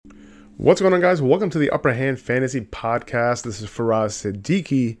What's going on, guys? Welcome to the Upper Hand Fantasy Podcast. This is Faraz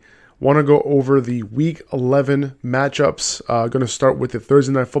Siddiqui. Want to go over the Week 11 matchups. Going to start with the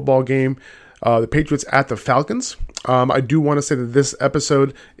Thursday Night Football game, the Patriots at the Falcons. I do want to say that this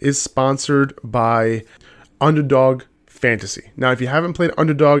episode is sponsored by Underdog Fantasy. Now, if you haven't played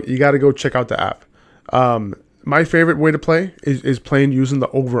Underdog, you got to go check out the app. My favorite way to play is playing using the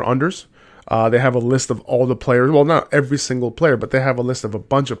over-unders. They have a list of all the players. Well, not every single player, but they have a list of a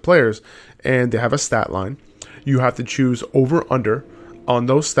bunch of players, and they have a stat line. You have to choose over/under on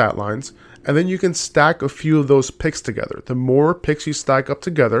those stat lines, and then you can stack a few of those picks together. The more picks you stack up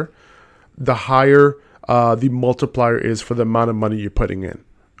together, the higher the multiplier is for the amount of money you're putting in.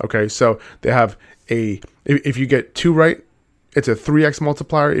 Okay, so they have if you get 2 right, it's a 3x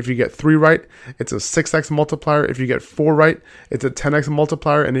multiplier. If you get 3 right, it's a 6x multiplier. If you get 4 right, it's a 10x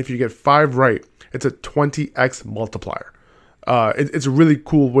multiplier. And if you get 5 right, it's a 20x multiplier. It's a really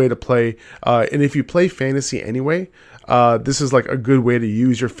cool way to play. And if you play fantasy anyway, this is like a good way to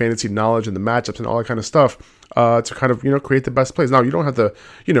use your fantasy knowledge and the matchups and all that kind of stuff to kind of, create the best plays. Now, you don't have to,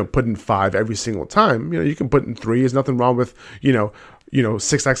 put in 5 every single time. You can put in 3. There's nothing wrong with,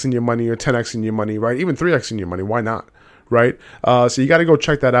 6x in your money or 10x in your money, right? Even 3x in your money. Why not? Right? So you got to go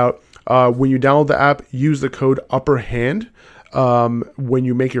check that out. When you download the app, use the code UPPERHAND when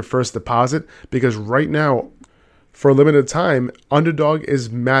you make your first deposit, because right now, for a limited time, Underdog is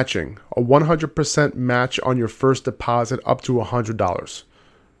matching a 100% match on your first deposit up to $100.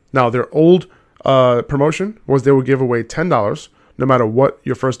 Now, their old promotion was they would give away $10 no matter what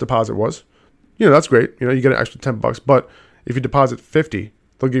your first deposit was. That's great. You get an extra $10, but if you deposit 50,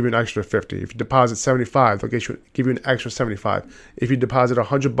 they'll give you an extra 50. If you deposit 75, they'll give you an extra 75. If you deposit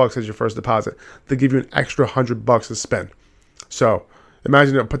 $100 as your first deposit, they'll give you an extra $100 to spend. So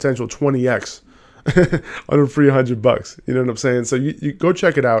imagine a potential 20x on a free $100. You know what I'm saying? So you go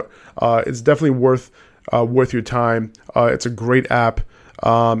check it out. It's definitely worth your time. It's a great app,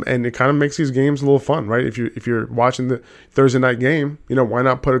 and it kind of makes these games a little fun, right? If you're watching the Thursday night game, why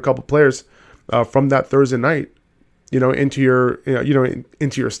not put a couple players from that Thursday night into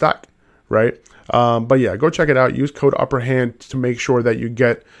your stack, right? But yeah, go check it out. Use code UPPERHAND to make sure that you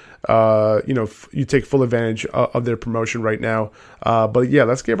get, you take full advantage of their promotion right now. But yeah,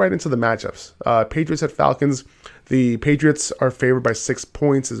 let's get right into the matchups. Patriots at Falcons. The Patriots are favored by 6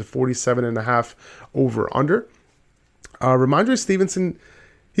 points. Is a 47.5 over/under. Rhamondre Stevenson,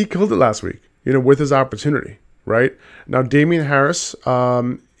 he killed it last week, with his opportunity, right? Now, Damian Harris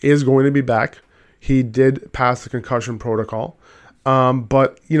is going to be back. He did pass the concussion protocol,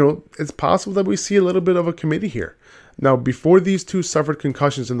 but, it's possible that we see a little bit of a committee here. Now, before these two suffered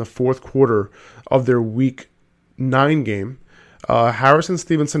concussions in the fourth quarter of their Week 9 game, Harris and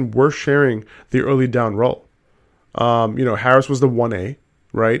Stevenson were sharing the early down role. Harris was the 1A,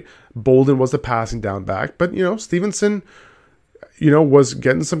 right? Bolden was the passing down back, but, Stevenson, was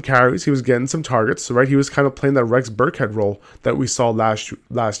getting some carries. He was getting some targets, right? He was kind of playing that Rex Burkhead role that we saw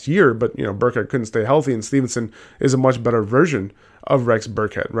last year, but, Burkhead couldn't stay healthy, and Stevenson is a much better version of Rex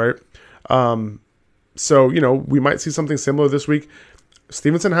Burkhead, right? So, we might see something similar this week.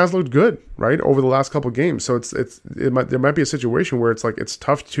 Stevenson has looked good, right, over the last couple of games. So there might be a situation where it's like it's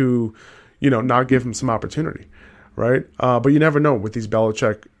tough to, not give him some opportunity, right? But you never know with these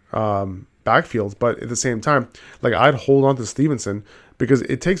Belichick backfields. But at the same time, like, I'd hold on to Stevenson because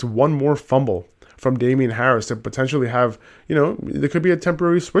it takes one more fumble from Damian Harris to potentially have, there could be a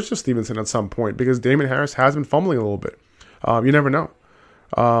temporary switch to Stevenson at some point because Damian Harris has been fumbling a little bit. You never know.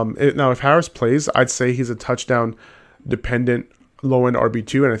 Now, if Harris plays, I'd say he's a touchdown dependent low-end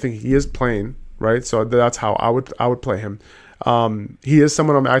RB2, and I think he is playing, right? So that's how I would play him. He is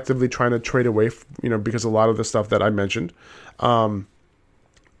someone I'm actively trying to trade away, because of a lot of the stuff that I mentioned.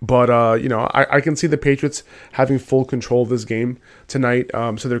 But I can see the Patriots having full control of this game tonight.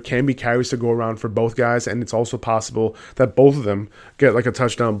 So there can be carries to go around for both guys, and it's also possible that both of them get like a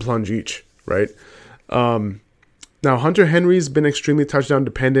touchdown plunge each, right? Now, Hunter Henry's been extremely touchdown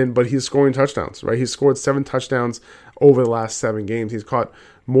dependent, but he's scoring touchdowns, right? He's scored 7 touchdowns over the last 7 games. He's caught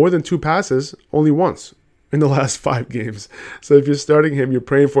more than 2 passes only once in the last 5 games. So if you're starting him, you're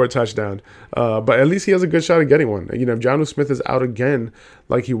praying for a touchdown. But at least he has a good shot at getting one. If Jonnu Smith is out again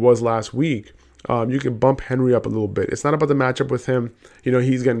like he was last week, you can bump Henry up a little bit. It's not about the matchup with him.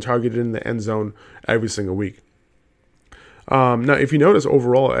 He's getting targeted in the end zone every single week. Now, if you notice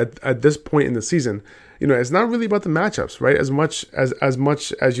overall at this point in the season, it's not really about the matchups, right? As much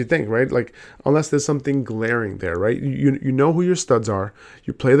as you think, right? Like, unless there's something glaring there, right? You know who your studs are.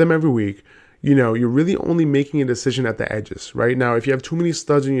 You play them every week. you're really only making a decision at the edges, right? Now, if you have too many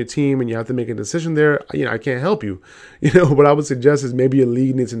studs in your team and you have to make a decision there, I can't help you. What I would suggest is maybe a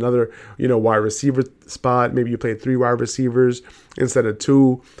league needs another, wide receiver spot. Maybe you play 3 wide receivers instead of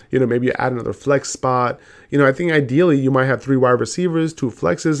 2. Maybe you add another flex spot. I think ideally you might have 3 wide receivers, 2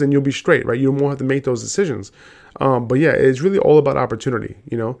 flexes, and you'll be straight, right? You won't have to make those decisions. But yeah, it's really all about opportunity.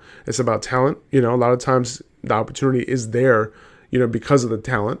 It's about talent. A lot of times the opportunity is there, because of the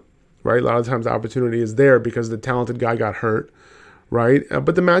talent. Right, a lot of times the opportunity is there because the talented guy got hurt, right?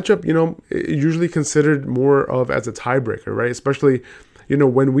 But the matchup, is usually considered more of as a tiebreaker, right? Especially,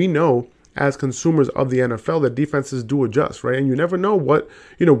 when we know as consumers of the NFL that defenses do adjust, right? And you never know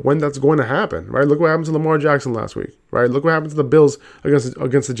when that's going to happen, right? Look what happened to Lamar Jackson last week, right? Look what happened to the Bills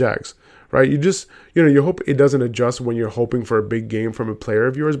against the Jags, right? You just, you hope it doesn't adjust when you're hoping for a big game from a player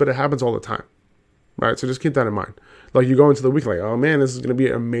of yours, but it happens all the time, right? So just keep that in mind. Like you go into the week like, oh man, this is going to be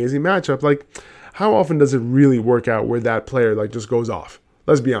an amazing matchup. Like, how often does it really work out where that player like just goes off?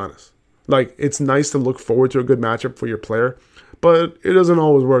 Let's be honest. Like, it's nice to look forward to a good matchup for your player, but it doesn't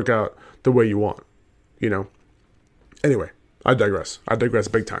always work out the way you want, Anyway, I digress.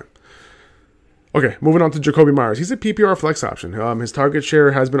 Big time. Okay, moving on to Jakobi Meyers. He's a PPR flex option. His target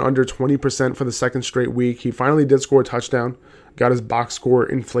share has been under 20% for the second straight week. He finally did score a touchdown. Got his box score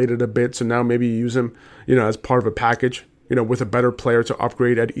inflated a bit, so now maybe you use him, as part of a package, with a better player to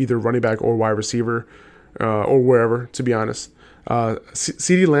upgrade at either running back or wide receiver, or wherever, to be honest.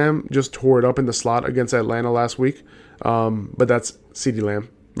 CeeDee Lamb just tore it up in the slot against Atlanta last week, but that's CeeDee Lamb,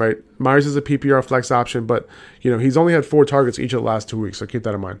 right? Myers is a PPR flex option, but, he's only had 4 targets each of the last 2 weeks, so keep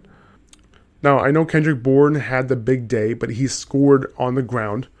that in mind. Now, I know Kendrick Bourne had the big day, but he scored on the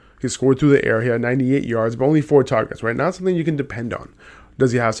ground. He scored through the air. He had 98 yards, but only 4 targets, right? Not something you can depend on.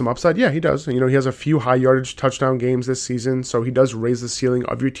 Does he have some upside? Yeah, he does. He has a few high yardage touchdown games this season, so he does raise the ceiling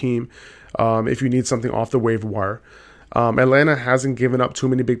of your team if you need something off the waiver wire. Atlanta hasn't given up too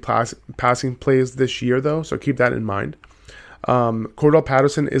many big passing plays this year, though, so keep that in mind. Cordell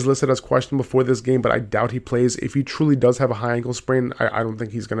Patterson is listed as questionable for this game, but I doubt he plays. If he truly does have a high ankle sprain, I don't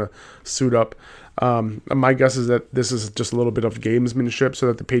think he's going to suit up. My guess is that this is just a little bit of gamesmanship so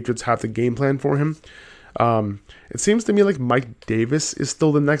that the Patriots have the game plan for him. It seems to me like Mike Davis is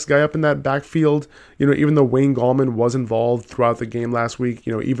still the next guy up in that backfield. Even though Wayne Gallman was involved throughout the game last week,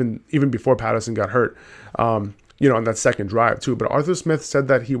 even before Patterson got hurt, on that second drive too. But Arthur Smith said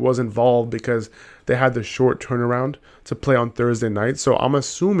that he was involved because they had the short turnaround to play on Thursday night. So I'm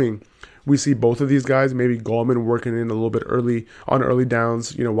assuming we see both of these guys, maybe Gallman working in a little bit early on early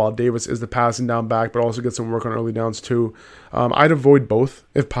downs, while Davis is the passing down back, but also get some work on early downs too. I'd avoid both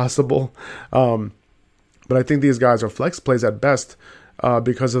if possible. But I think these guys are flex plays at best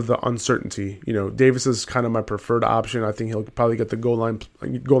because of the uncertainty. Davis is kind of my preferred option. I think he'll probably get the goal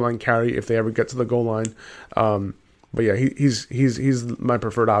line carry if they ever get to the goal line. But yeah, he's my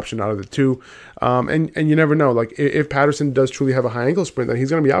preferred option out of the two. And you never know. Like if Patterson does truly have a high ankle sprain, then he's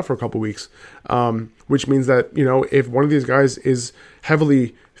going to be out for a couple weeks. Which means that if one of these guys is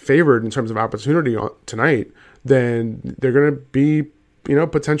heavily favored in terms of opportunity tonight, then they're going to be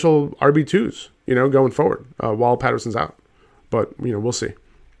potential RB2s. Going forward while Patterson's out. But, we'll see.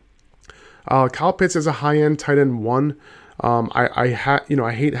 Kyle Pitts is a high-end tight end 1.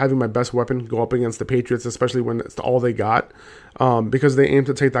 I hate having my best weapon go up against the Patriots, especially when it's all they got, because they aim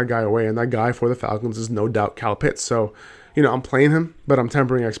to take that guy away, and that guy for the Falcons is no doubt Kyle Pitts. So, I'm playing him, but I'm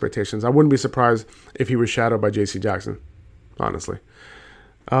tempering expectations. I wouldn't be surprised if he was shadowed by J.C. Jackson, honestly.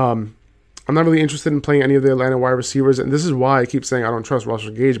 I'm not really interested in playing any of the Atlanta wide receivers, and this is why I keep saying I don't trust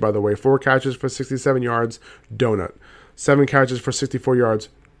Russell Gage, by the way. 4 catches for 67 yards, donut. 7 catches for 64 yards,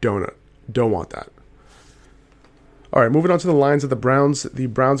 donut. Don't want that. All right, moving on to the lines of the Browns. The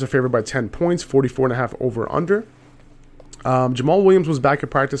Browns are favored by 10 points, 44.5 over-under. Jamal Williams was back at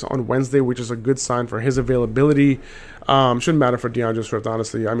practice on Wednesday, which is a good sign for his availability. Shouldn't matter for DeAndre Swift,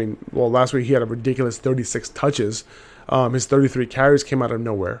 honestly. Last week he had a ridiculous 36 touches. His 33 carries came out of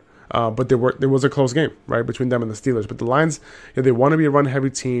nowhere. But there was a close game, right, between them and the Steelers. But the Lions, they want to be a run-heavy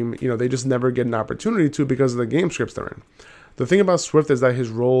team. They just never get an opportunity to because of the game scripts they're in. The thing about Swift is that his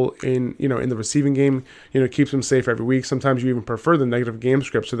role in the receiving game, keeps him safe every week. Sometimes you even prefer the negative game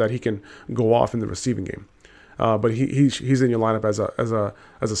script so that he can go off in the receiving game. But he's in your lineup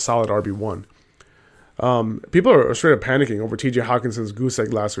as a solid RB1. People are straight up panicking over TJ Hawkinson's goose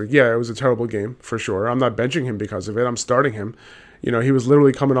egg last week. Yeah, it was a terrible game for sure. I'm not benching him because of it. I'm starting him. He was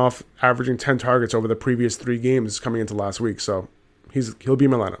literally coming off averaging 10 targets over the previous 3 games coming into last week. So he'll be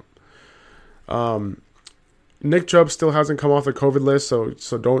in my lineup. Nick Chubb still hasn't come off the COVID list, so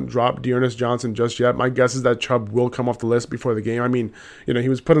don't drop Dearness Johnson just yet. My guess is that Chubb will come off the list before the game. I mean, he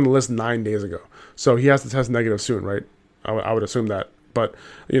was put on the list 9 days ago, so he has to test negative soon, right? I would assume that. But,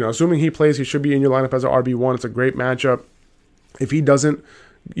 assuming he plays, he should be in your lineup as an RB1. It's a great matchup. If he doesn't,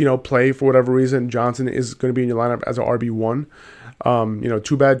 play for whatever reason, Johnson is going to be in your lineup as an RB1.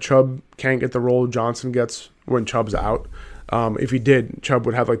 Too bad Chubb can't get the role Johnson gets when Chubb's out. If he did, Chubb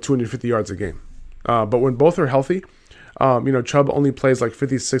would have like 250 yards a game. But when both are healthy, Chubb only plays like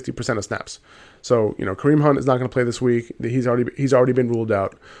 50-60% of snaps. So, Kareem Hunt is not going to play this week. He's already been ruled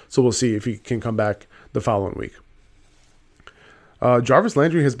out. So we'll see if he can come back the following week. Jarvis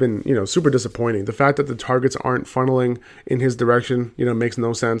Landry has been, super disappointing. The fact that the targets aren't funneling in his direction, makes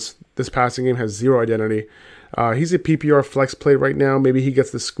no sense. This passing game has zero identity. He's a PPR flex play right now. Maybe he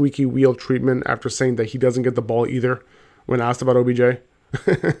gets the squeaky wheel treatment after saying that he doesn't get the ball either when asked about OBJ.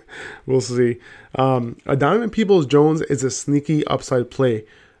 We'll see. Donovan Peoples-Jones is a sneaky upside play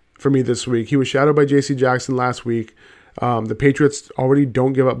for me this week. He was shadowed by J.C. Jackson last week. The Patriots already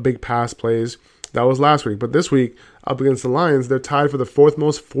don't give up big pass plays. That was last week. But this week, up against the Lions, they're tied for the 4th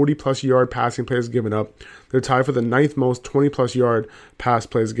most 40-plus yard passing plays given up. They're tied for the 9th most 20-plus yard pass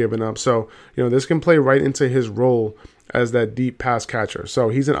plays given up. So, this can play right into his role as that deep pass catcher. So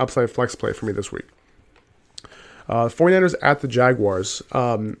he's an upside flex play for me this week. 49ers at the Jaguars.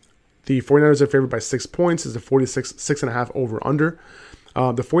 The 49ers are favored by 6 points. It's a 6.5 over-under.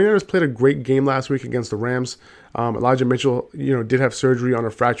 The 49ers played a great game last week against the Rams. Elijah Mitchell, did have surgery on a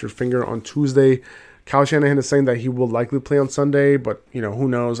fractured finger on Tuesday. Kyle Shanahan is saying that he will likely play on Sunday, but, who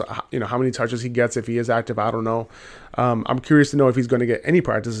knows, how many touches he gets if he is active. I don't know. I'm curious to know if he's going to get any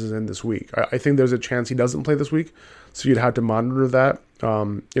practices in this week. I think there's a chance he doesn't play this week, so you'd have to monitor that.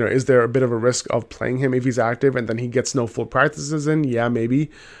 Is there a bit of a risk of playing him if he's active and then he gets no full practices in? Yeah, maybe.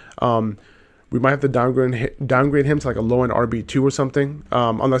 We might have to downgrade him to like a low-end RB2 or something,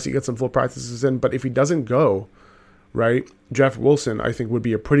 unless he gets some full practices in. But if he doesn't go, right, Jeff Wilson, I think, would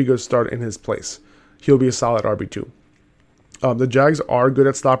be a pretty good start in his place. He'll be a solid RB2. The Jags are good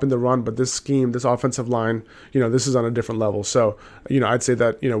at stopping the run, but this scheme, this offensive line, this is on a different level. So, I'd say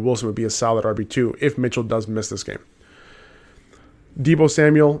that, Wilson would be a solid RB2 if Mitchell does miss this game. Deebo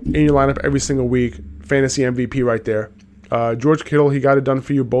Samuel in your lineup every single week. Fantasy MVP right there. George Kittle, he got it done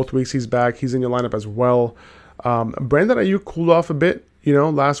for you both weeks. He's back. He's in your lineup as well. Brandon Ayuk cooled off a bit,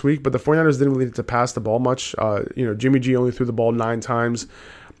 last week, but the 49ers didn't really need to pass the ball much. Jimmy G only threw the ball 19 times.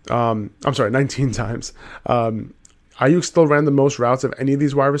 Ayuk still ran the most routes of any of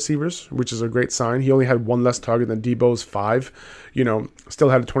these wide receivers, which is a great sign. He only had one less target than Deebo's 5. Still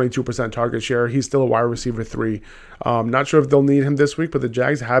had a 22% target share. He's still a wide receiver 3. Not sure if they'll need him this week, but the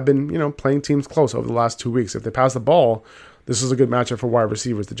Jags have been, playing teams close over the last 2 weeks. If they pass the ball, this is a good matchup for wide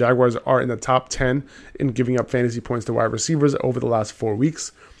receivers. The Jaguars are in the top 10 in giving up fantasy points to wide receivers over the last 4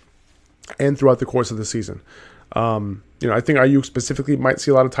 weeks and throughout the course of the season. I think Ayuk specifically might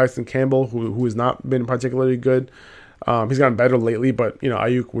see a lot of Tyson Campbell, who has not been particularly good. He's gotten better lately, but,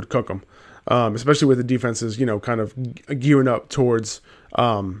 Ayuk would cook him, especially with the defenses, kind of gearing up towards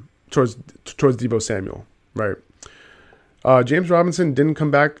Deebo Samuel, right? James Robinson didn't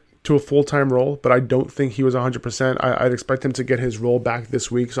come back to a full-time role, but I don't think he was 100%. I'd expect him to get his role back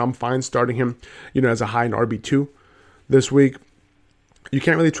this week, so I'm fine starting him, as a high in RB2 this week. You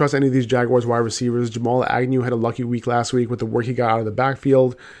can't really trust any of these Jaguars wide receivers. Jamal Agnew had a lucky week last week with the work he got out of the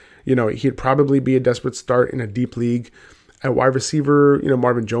backfield. He'd probably be a desperate start in a deep league. At wide receiver,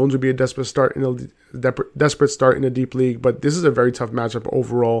 Marvin Jones would be a desperate start in a deep league. But this is a very tough matchup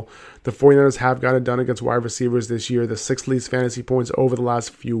overall. The 49ers have got it done against wide receivers this year. The 6th least fantasy points over the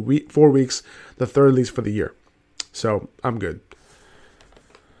last 4 weeks. The 3rd least for the year. So I'm good.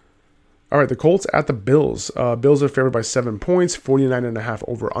 All right, the Colts at the Bills. Bills are favored by 7 points, 49.5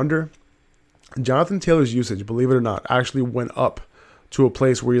 over under. Jonathan Taylor's usage, believe it or not, actually went up to a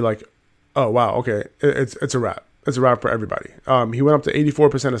place where you're like, oh, wow, okay, it's a wrap. It's a wrap for everybody. He went up to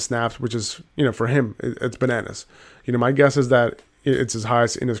 84% of snaps, which is, for him, it's bananas. My guess is that it's his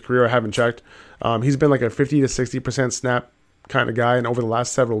highest in his career. I haven't checked. He's been like a 50 to 60% snap kind of guy, and over the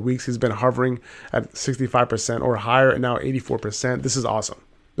last several weeks, he's been hovering at 65% or higher, and now 84%. This is awesome.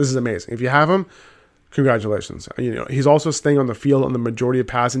 This is amazing. If you have him, congratulations. He's also staying on the field on the majority of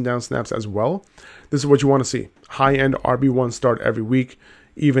passing down snaps as well. This is what you want to see. High-end RB1 start every week,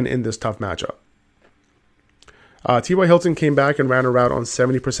 even in this tough matchup. T.Y. Hilton came back and ran a route on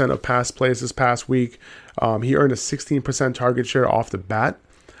 70% of pass plays this past week. He earned a 16% target share off the bat.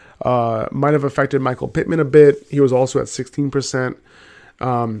 Might have affected Michael Pittman a bit. He was also at 16%.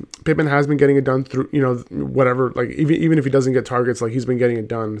 Pittman has been getting it done through, whatever, like even if he doesn't get targets, like he's been getting it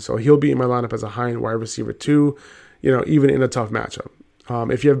done. So he'll be in my lineup as a high-end wide receiver too, even in a tough matchup.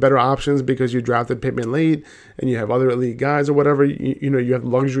 If you have better options because you drafted Pittman late and you have other elite guys or whatever, you have the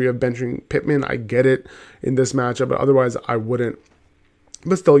luxury of benching Pittman. I get it in this matchup, but otherwise I wouldn't.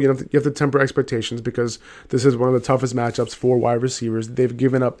 But still, you have to temper expectations because this is one of the toughest matchups for wide receivers. They've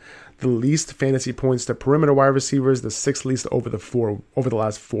given up the least fantasy points to perimeter wide receivers, the sixth least over the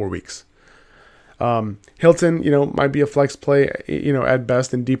last 4 weeks. Hilton, might be a flex play, at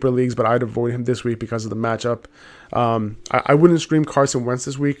best in deeper leagues, but I'd avoid him this week because of the matchup. I wouldn't stream Carson Wentz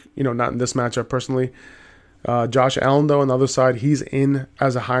this week, not in this matchup personally. Josh Allen, though, on the other side, he's in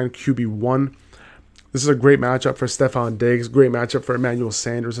as a high-end QB1. This is a great matchup for Stephon Diggs, great matchup for Emmanuel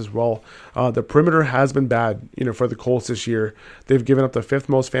Sanders as well. The perimeter has been bad, for the Colts this year. They've given up the 5th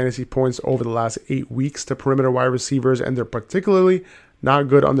most fantasy points over the last 8 weeks to perimeter wide receivers, and they're particularly not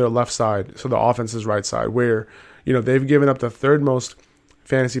good on their left side, so the offense's right side, where, they've given up the 3rd most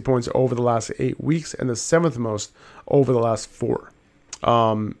fantasy points over the last 8 weeks and the 7th most over the last 4.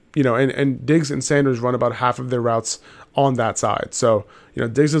 And Diggs and Sanders run about half of their routes on that side. So,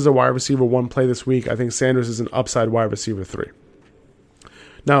 Diggs is a wide receiver 1 play this week. I think Sanders is an upside wide receiver 3.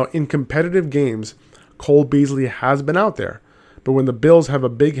 Now, in competitive games, Cole Beasley has been out there. But when the Bills have a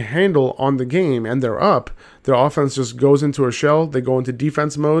big handle on the game and they're up, their offense just goes into a shell. They go into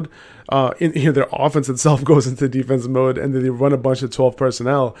defense mode. Their offense itself goes into defense mode, and then they run a bunch of 12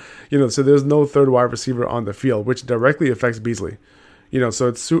 personnel. So there's no third wide receiver on the field, which directly affects Beasley. So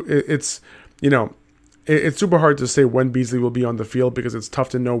it's super hard to say when Beasley will be on the field because it's tough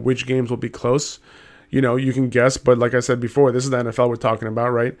to know which games will be close. You can guess, but like I said before, this is the NFL we're talking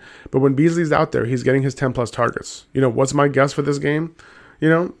about, right? But when Beasley's out there, he's getting his 10-plus targets. What's my guess for this game?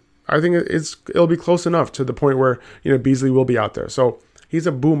 I think it'll be close enough to the point where, Beasley will be out there. So he's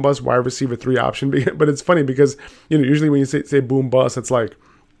a boom-bust wide receiver 3 option. But it's funny because, usually when you say boom-bust, it's like,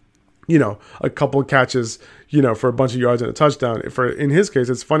 a couple catches, for a bunch of yards and a touchdown. In his case,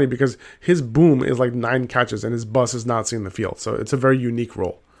 it's funny because his boom is like 9 catches and his bust is not seeing the field. So it's a very unique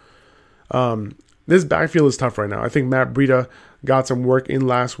role. This backfield is tough right now. I think Matt Breida got some work in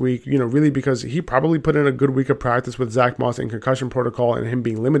last week, really because he probably put in a good week of practice with Zach Moss in concussion protocol and him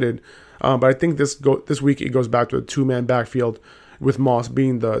being limited. But I think this week it goes back to a 2-man backfield with Moss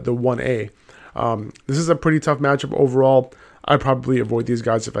being the 1A. This is a pretty tough matchup overall. I'd probably avoid these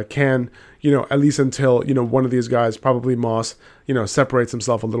guys if I can, at least until, one of these guys, probably Moss, separates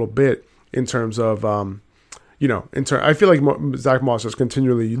himself a little bit in terms of, I feel like Zach Moss just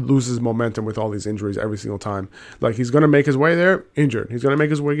continually loses momentum with all these injuries every single time. Like he's going to make his way there, injured. He's going to make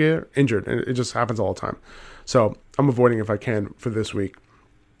his way there, injured. And it just happens all the time. So I'm avoiding if I can for this week.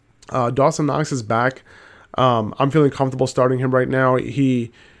 Dawson Knox is back. I'm feeling comfortable starting him right now.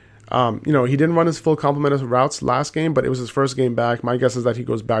 He didn't run his full complement of routes last game, but it was his first game back. My guess is that he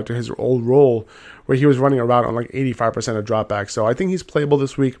goes back to his old role where he was running a route on like 85% of dropbacks. So I think he's playable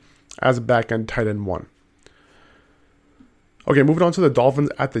this week as a back-end tight end 1. Okay, moving on to the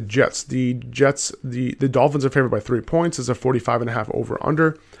Dolphins at the Jets. The Dolphins are favored by 3 points. It's a 45.5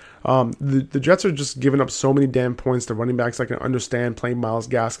 over-under. The Jets are just giving up so many damn points to running backs. I can understand playing Myles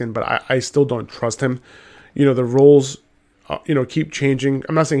Gaskin, but I still don't trust him. The roles keep changing.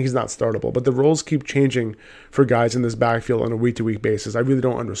 I'm not saying he's not startable, but the roles keep changing for guys in this backfield on a week-to-week basis. I really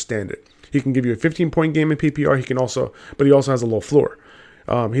don't understand it. He can give you a 15-point game in PPR. But he also has a low floor.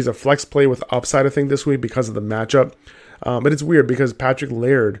 He's a flex play with upside, I think, this week because of the matchup. But it's weird because Patrick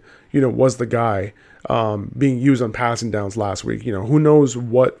Laird, was the guy being used on passing downs last week. Who knows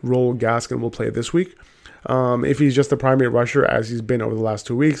what role Gaskin will play this week. If he's just the primary rusher as he's been over the last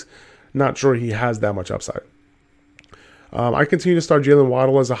 2 weeks, not sure he has that much upside. I continue to start Jalen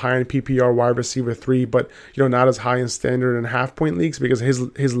Waddle as a high-end PPR wide receiver 3, but not as high in standard and half-point leagues because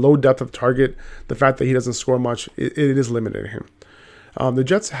his low depth of target, the fact that he doesn't score much, it is limiting him. The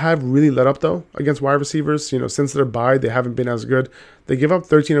Jets have really let up, though, against wide receivers. Since their bye, they haven't been as good. They give up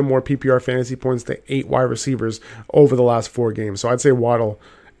 13 or more PPR fantasy points to 8 wide receivers over the last 4 games. So I'd say Waddle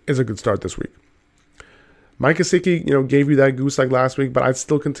is a good start this week. Mike Gesicki, gave you that goose like last week, but I'd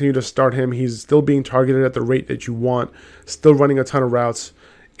still continue to start him. He's still being targeted at the rate that you want, still running a ton of routes,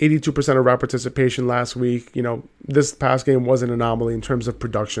 82% of route participation last week. This past game was an anomaly in terms of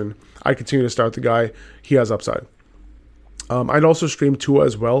production. I continue to start the guy. He has upside. I'd also stream Tua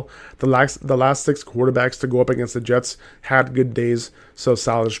as well. The last 6 quarterbacks to go up against the Jets had good days, so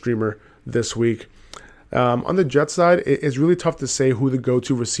solid streamer this week. On the Jets side, it's really tough to say who the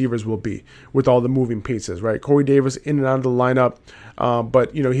go-to receivers will be with all the moving pieces, right? Corey Davis in and out of the lineup,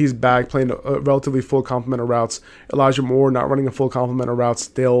 but he's back playing a relatively full complement of routes. Elijah Moore not running a full complement of routes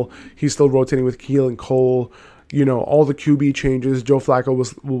still. He's still rotating with Keelan Cole. All the QB changes. Joe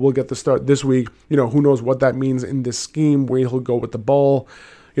Flacco will get the start this week. Who knows what that means in this scheme, where he'll go with the ball.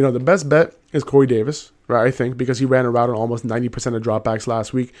 The best bet is Corey Davis, right? I think because he ran a route on almost 90% of dropbacks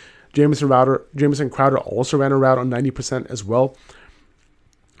last week. Jamison Crowder also ran a route on 90% as well.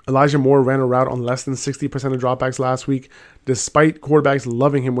 Elijah Moore ran a route on less than 60% of dropbacks last week, despite quarterbacks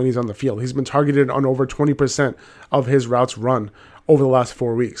loving him when he's on the field. He's been targeted on over 20% of his routes run over the last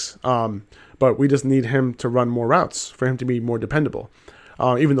 4 weeks. But we just need him to run more routes for him to be more dependable,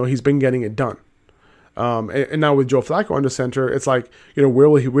 even though he's been getting it done. And now with Joe Flacco under center, it's like, where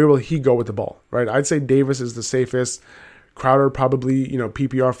will he go with the ball, right? I'd say Davis is the safest. Crowder probably,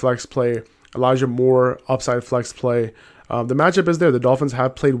 PPR flex play. Elijah Moore, upside flex play. The matchup is there. The Dolphins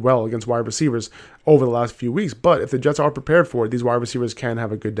have played well against wide receivers over the last few weeks, but if the Jets are prepared for it, these wide receivers can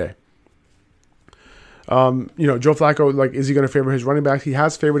have a good day. Joe Flacco, is he going to favor his running backs? He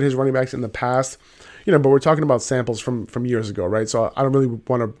has favored his running backs in the past, but we're talking about samples from years ago, right? So I don't really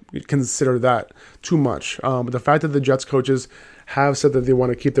want to consider that too much. But the fact that the Jets coaches have said that they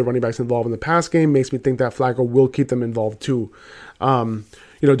want to keep their running backs involved in the pass game makes me think that Flacco will keep them involved too.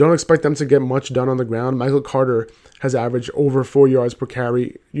 Don't expect them to get much done on the ground. Michael Carter has averaged over 4 yards per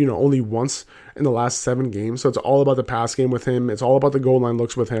carry, only once in the last 7 games. So it's all about the pass game with him. It's all about the goal line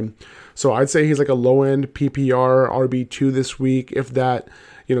looks with him. So I'd say he's like a low-end PPR RB2 this week. If that,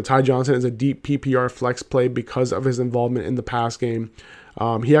 Ty Johnson is a deep PPR flex play because of his involvement in the pass game.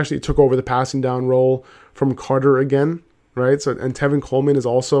 He actually took over the passing down role from Carter again, right? So, and Tevin Coleman is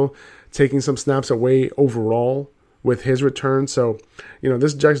also taking some snaps away overall with his return. So,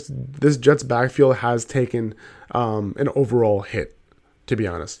 this Jets backfield has taken an overall hit, to be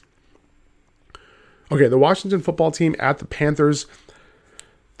honest. Okay, the Washington football team at the Panthers.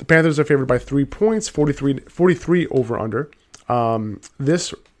 The Panthers are favored by 3 points, 43 over under.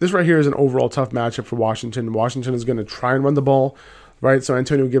 This right here is an overall tough matchup for Washington. Washington is going to try and run the ball, right? So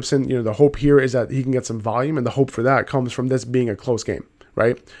Antonio Gibson, the hope here is that he can get some volume, and the hope for that comes from this being a close game,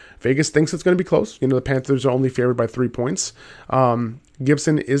 right? Vegas thinks it's going to be close. The Panthers are only favored by 3 points.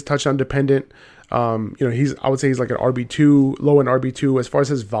 Gibson is touchdown dependent. I would say he's like an RB2, low end RB2. As far as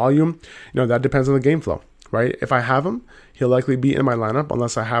his volume, that depends on the game flow, right? If I have him, he'll likely be in my lineup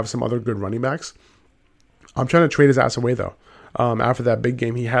unless I have some other good running backs. I'm trying to trade his ass away though. After that big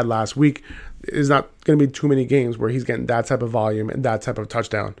game he had last week, there's not going to be too many games where he's getting that type of volume and that type of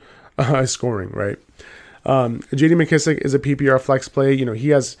touchdown scoring, right? J.D. McKissic is a PPR flex play. He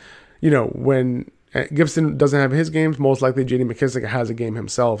has, when Gibson doesn't have his games, most likely J.D. McKissic has a game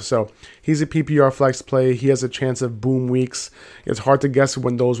himself. So he's a PPR flex play. He has a chance of boom weeks. It's hard to guess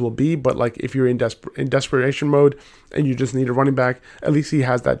when those will be, but if you're in desperation mode and you just need a running back, at least he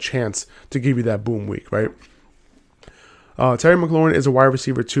has that chance to give you that boom week, right? Terry McLaurin is a wide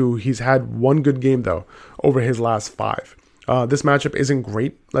receiver too. He's had one good game though over his last 5. This matchup isn't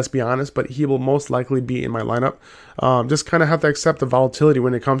great, let's be honest, but he will most likely be in my lineup. Just kind of have to accept the volatility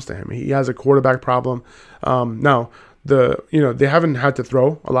when it comes to him. He has a quarterback problem. Now, they haven't had to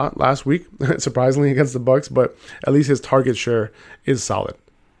throw a lot last week, surprisingly against the Bucks, but at least his target share is solid.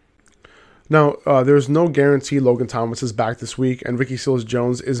 Now, there's no guarantee Logan Thomas is back this week, and Ricky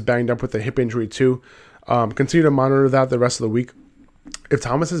Seals-Jones is banged up with a hip injury too. Continue to monitor that the rest of the week. If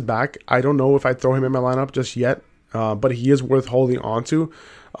Thomas is back, I don't know if I'd throw him in my lineup just yet. But he is worth holding on to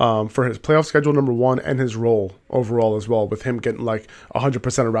for his playoff schedule, number one, and his role overall as well, with him getting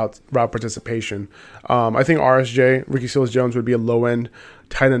 100% of route participation. I think RSJ, Ricky Seals-Jones, would be a low-end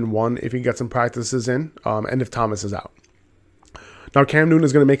tight end 1 if he gets some practices in, and if Thomas is out. Now, Cam Newton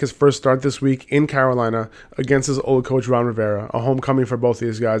is going to make his first start this week in Carolina against his old coach, Ron Rivera. A homecoming for both of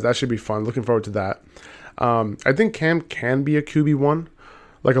these guys. That should be fun. Looking forward to that. I think Cam can be a QB1.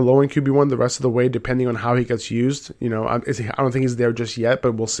 Like a low-end QB1 the rest of the way, depending on how he gets used. I don't think he's there just yet,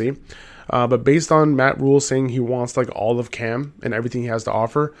 but we'll see. But based on Matt Rule saying he wants all of Cam and everything he has to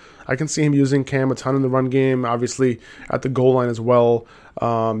offer, I can see him using Cam a ton in the run game, obviously at the goal line as well.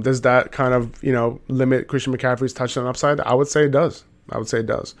 Does that kind of, limit Christian McCaffrey's touchdown upside? I would say it does. But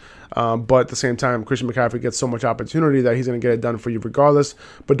at the same time, Christian McCaffrey gets so much opportunity that he's going to get it done for you regardless.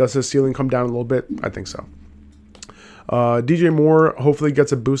 But does his ceiling come down a little bit? I think so. DJ Moore hopefully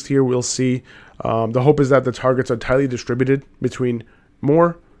gets a boost here. We'll see. The hope is that the targets are tightly distributed between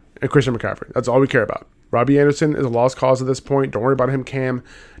Moore and Christian McCaffrey. That's all we care about. Robbie Anderson is a lost cause at this point. Don't worry about him, Cam.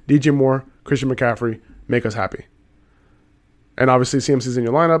 DJ Moore, Christian McCaffrey, make us happy. And obviously CMC's in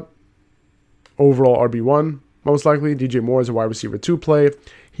your lineup overall RB1, most likely. DJ Moore is a wide receiver 2 play.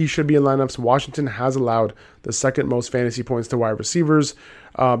 He should be in lineups. Washington has allowed the second most fantasy points to wide receivers.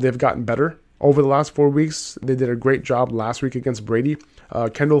 They've gotten better over the last 4 weeks. They did a great job last week against Brady.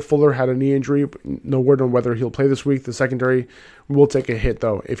 Kendall Fuller had a knee injury. No word on whether he'll play this week. The secondary will take a hit,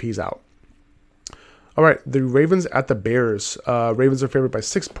 though, if he's out. All right, the Ravens at the Bears. Ravens are favored by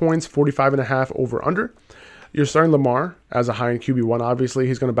 6 points, 45.5 over under. You're starting Lamar as a high-end QB1, obviously.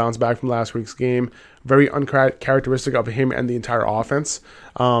 He's going to bounce back from last week's game. Very uncharacteristic of him and the entire offense.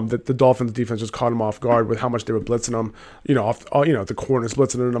 The Dolphins defense just caught him off guard with how much they were blitzing him. The corners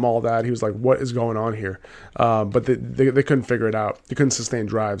blitzing him, all that. He was like, what is going on here? But they couldn't figure it out. They couldn't sustain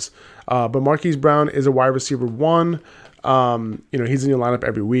drives. But Marquise Brown is a wide receiver 1. He's in your lineup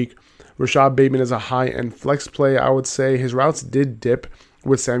every week. Rashad Bateman is a high-end flex play, I would say. His routes did dip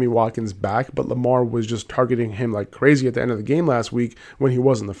with Sammy Watkins back, but Lamar was just targeting him like crazy at the end of the game last week when he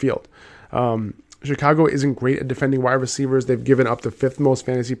was on the field. Chicago isn't great at defending wide receivers. They've given up the 5th most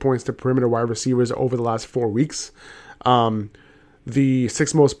fantasy points to perimeter wide receivers over the last 4 weeks. The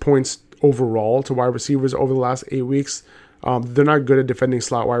 6th most points overall to wide receivers over the last 8 weeks. They're not good at defending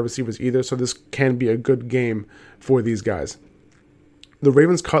slot wide receivers either, so this can be a good game for these guys. The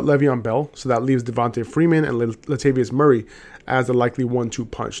Ravens cut Le'Veon Bell, so that leaves Devontae Freeman and Latavius Murray as the likely 1-2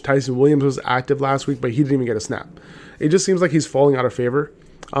 punch. Tyson Williams was active last week, but he didn't even get a snap. It just seems like he's falling out of favor.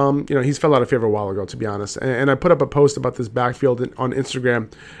 He's fell out of favor a while ago, to be honest. And I put up a post about this backfield on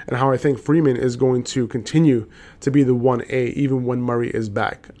Instagram and how I think Freeman is going to continue to be the 1A even when Murray is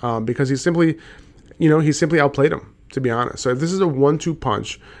back, because he simply outplayed him, to be honest. So if this is a 1-2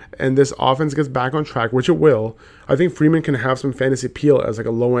 punch and this offense gets back on track, which it will, I think Freeman can have some fantasy appeal as like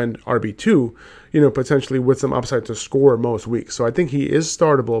a low-end RB2, potentially with some upside to score most weeks. So I think he is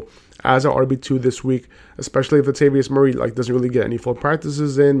startable as an RB2 this week, especially if Latavius Murray doesn't really get any full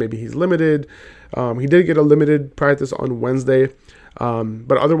practices in. Maybe he's limited. He did get a limited practice on Wednesday.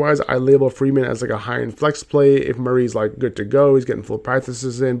 But otherwise, I label Freeman as like a high-end flex play. If Murray's good to go, he's getting full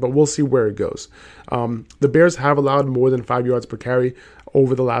practices in, but we'll see where it goes. The Bears have allowed more than 5 yards per carry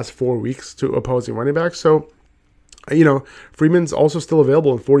over the last 4 weeks to opposing running backs. So, Freeman's also still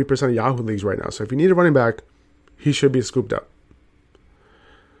available in 40% of Yahoo leagues right now. So if you need a running back, he should be scooped up.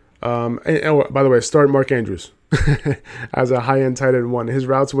 By the way, start Mark Andrews as a high-end tight end 1. His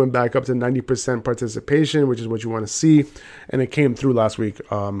routes went back up to 90% participation, which is what you want to see, and it came through last week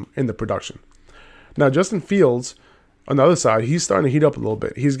in the production. Now, Justin Fields, on the other side, he's starting to heat up a little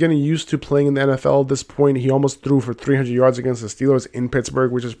bit. He's getting used to playing in the NFL at this point. He almost threw for 300 yards against the Steelers in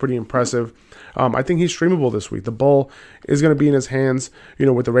Pittsburgh, which is pretty impressive. I think he's streamable this week. The ball is going to be in his hands,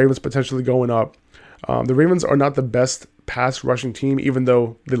 with the Ravens potentially going up. The Ravens are not the best pass rushing team, even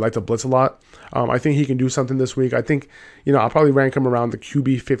though they like to blitz a lot. I think he can do something this week. I think, I'll probably rank him around the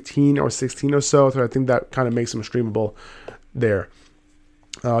QB 15 or 16 or so. So I think that kind of makes him streamable there.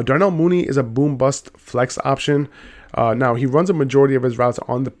 Darnell Mooney is a boom-bust flex option. Now, he runs a majority of his routes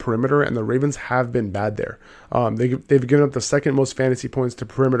on the perimeter, and the Ravens have been bad there. They've given up the 2nd most fantasy points to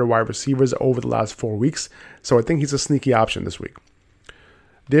perimeter wide receivers over the last 4 weeks, so I think he's a sneaky option this week.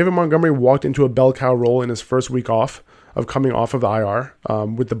 David Montgomery walked into a bell cow role in his first week off of coming off of the IR,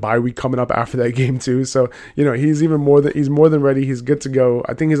 with the bye week coming up after that game too. So, he's more than ready. He's good to go.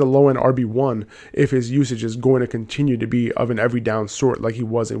 I think he's a low-end RB1 if his usage is going to continue to be of an every down sort like he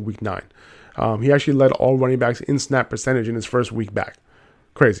was in week 9. He actually led all running backs in snap percentage in his first week back.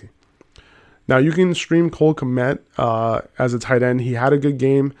 Crazy. Now, you can stream Cole Kmet as a tight end. He had a good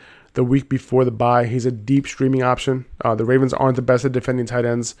game the week before the bye. He's a deep streaming option. The Ravens aren't the best at defending tight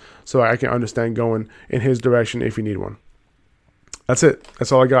ends, so I can understand going in his direction if you need one. That's it.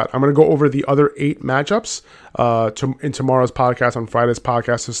 That's all I got. I'm going to go over the other 8 matchups in tomorrow's podcast, on Friday's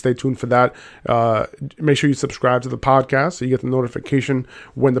podcast, so stay tuned for that. Make sure you subscribe to the podcast so you get the notification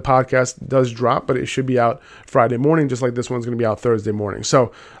when the podcast does drop, but it should be out Friday morning, just like this one's going to be out Thursday morning.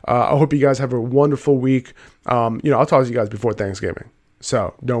 So I hope you guys have a wonderful week. I'll talk to you guys before Thanksgiving,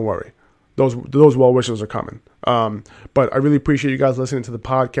 so don't worry. Those well wishes are coming. But I really appreciate you guys listening to the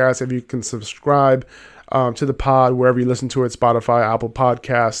podcast. If you can subscribe to the pod wherever you listen to it, Spotify, Apple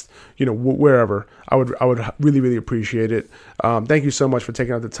Podcast, wherever, I would really, really appreciate it. Thank you so much for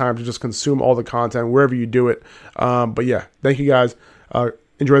taking out the time to just consume all the content wherever you do it. But yeah, thank you guys.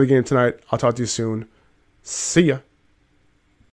 Enjoy the game tonight. I'll talk to you soon. See ya.